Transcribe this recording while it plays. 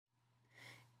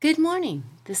Good morning.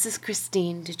 This is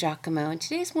Christine DiGiacomo, and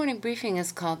today's morning briefing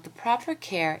is called The Proper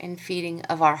Care and Feeding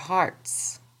of Our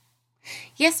Hearts.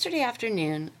 Yesterday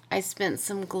afternoon, I spent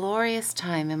some glorious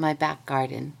time in my back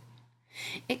garden.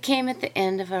 It came at the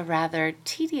end of a rather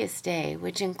tedious day,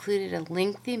 which included a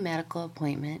lengthy medical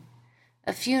appointment,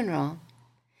 a funeral,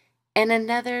 and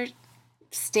another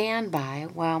standby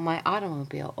while my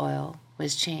automobile oil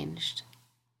was changed.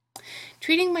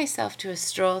 Treating myself to a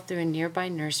stroll through a nearby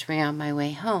nursery on my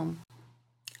way home,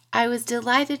 I was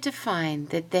delighted to find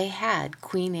that they had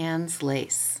Queen Anne's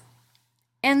lace.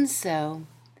 And so,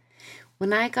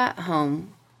 when I got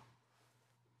home,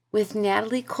 with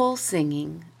Natalie Cole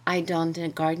singing, I donned a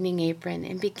gardening apron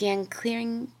and began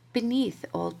clearing beneath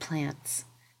old plants,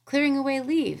 clearing away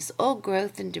leaves, old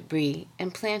growth and debris,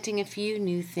 and planting a few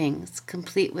new things,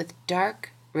 complete with dark,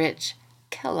 rich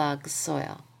Kellogg's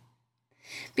soil.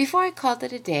 Before I called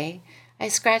it a day, I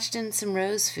scratched in some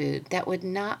rose food that would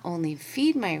not only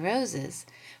feed my roses,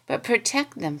 but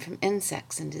protect them from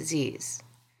insects and disease.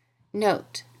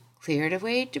 Note, cleared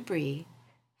away debris,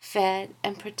 fed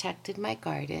and protected my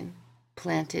garden,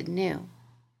 planted new.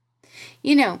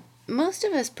 Most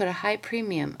of us put a high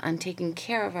premium on taking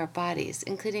care of our bodies,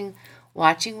 including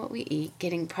watching what we eat,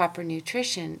 getting proper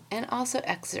nutrition, and also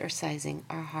exercising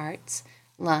our hearts,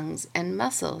 lungs, and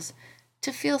muscles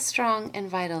to feel strong and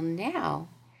vital now,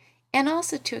 and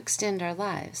also to extend our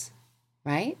lives,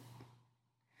 right?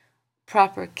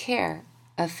 Proper care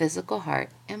of physical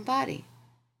heart and body.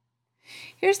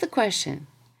 Here's the question: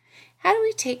 how do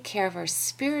we take care of our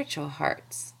spiritual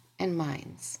hearts and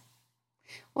minds?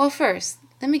 Well, first,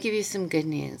 let me give you some good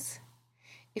news.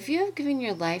 If you have given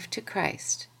your life to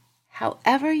Christ,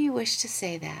 however you wish to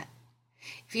say that,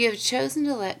 if you have chosen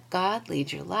to let God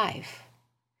lead your life,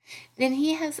 then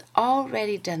He has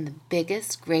already done the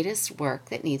biggest, greatest work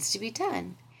that needs to be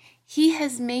done. He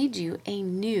has made you a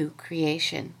new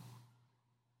creation.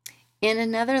 In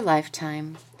another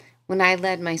lifetime, when I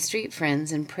led my street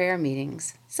friends in prayer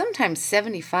meetings, sometimes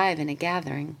 75 in a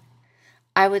gathering,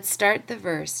 I would start the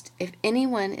verse, "If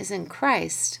anyone is in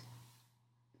Christ,"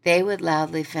 they would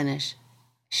loudly finish,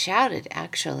 shouted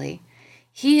actually,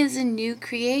 "He is a new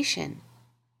creation."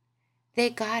 They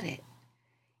got it.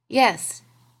 Yes,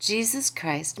 Jesus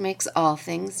Christ makes all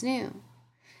things new.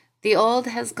 "The old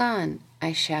has gone,"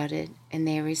 I shouted, and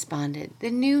they responded,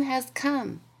 "The new has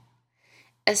come."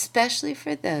 Especially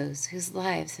for those whose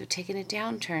lives have taken a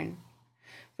downturn,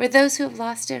 for those who have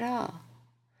lost it all,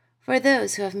 for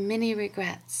those who have many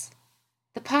regrets.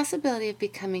 The possibility of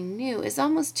becoming new is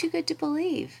almost too good to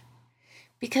believe,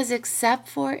 because except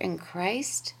for in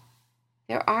Christ,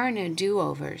 there are no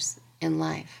do-overs in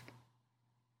life.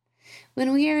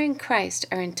 When we are in Christ,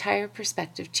 our entire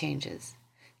perspective changes.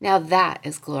 Now that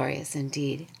is glorious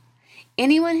indeed.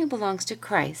 Anyone who belongs to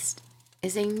Christ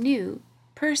is a new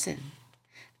person.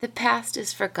 The past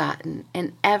is forgotten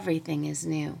and everything is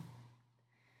new.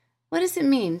 What does it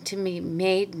mean to be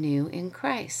made new in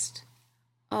Christ?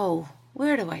 Oh,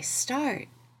 where do I start?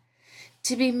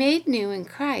 To be made new in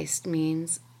Christ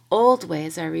means old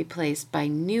ways are replaced by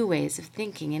new ways of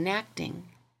thinking and acting.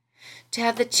 To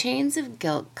have the chains of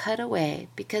guilt cut away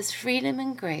because freedom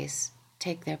and grace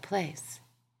take their place.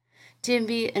 To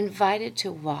be invited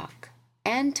to walk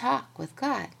and talk with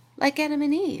God, like Adam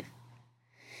and Eve.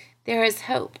 There is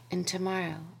hope in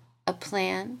tomorrow, a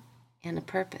plan and a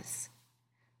purpose.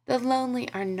 The lonely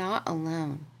are not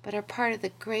alone, but are part of the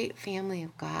great family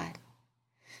of God.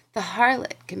 The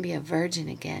harlot can be a virgin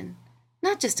again,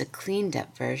 not just a cleaned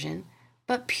up version,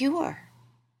 but pure.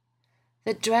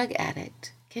 The drug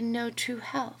addict can know true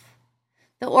health.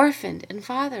 The orphaned and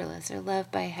fatherless are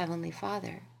loved by a Heavenly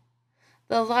Father.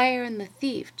 The liar and the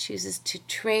thief chooses to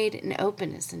trade in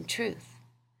openness and truth.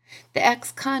 The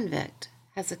ex-convict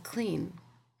has a clean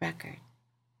record.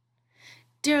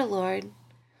 Dear Lord,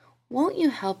 won't you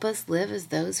help us live as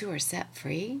those who are set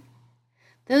free?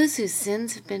 Those whose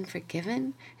sins have been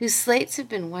forgiven, whose slates have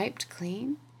been wiped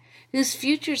clean, whose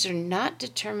futures are not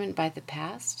determined by the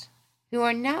past, who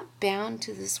are not bound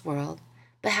to this world,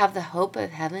 but have the hope of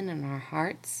heaven in our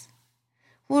hearts,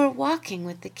 who are walking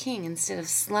with the King instead of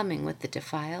slumming with the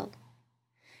defiled,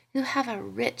 who have a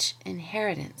rich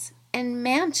inheritance and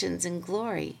mansions in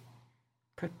glory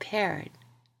prepared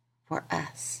for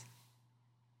us.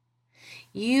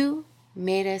 You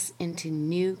made us into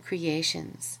new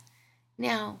creations.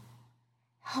 Now,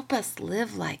 help us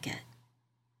live like it.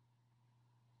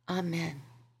 Amen.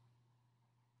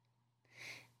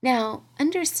 Now,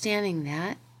 understanding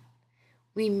that,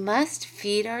 we must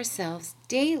feed ourselves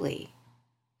daily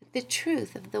with the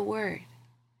truth of the Word,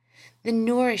 the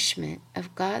nourishment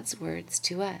of God's words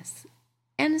to us,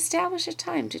 and establish a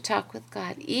time to talk with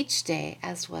God each day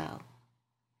as well.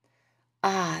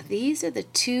 These are the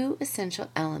two essential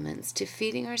elements to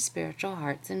feeding our spiritual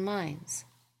hearts and minds.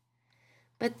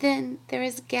 But then there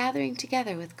is gathering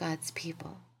together with God's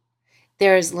people.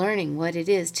 There is learning what it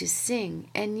is to sing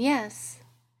and, yes,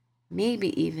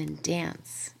 maybe even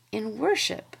dance in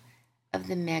worship of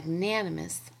the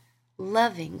magnanimous,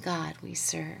 loving God we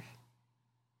serve.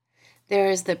 There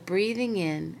is the breathing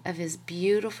in of His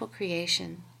beautiful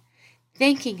creation,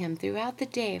 thanking Him throughout the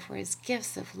day for His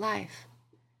gifts of life,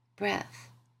 breath,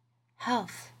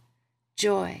 health,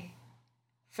 joy,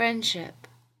 friendship,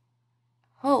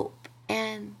 hope,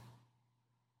 and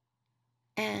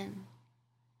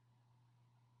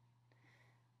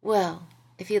well,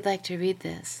 if you'd like to read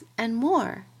this and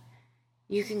more,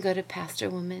 you can go to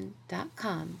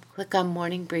pastorwoman.com, click on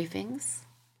Morning Briefings,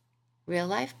 Real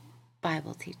Life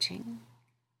Bible Teaching,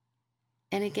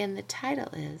 and again the title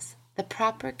is The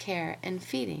Proper Care and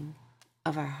Feeding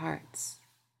of Our Hearts.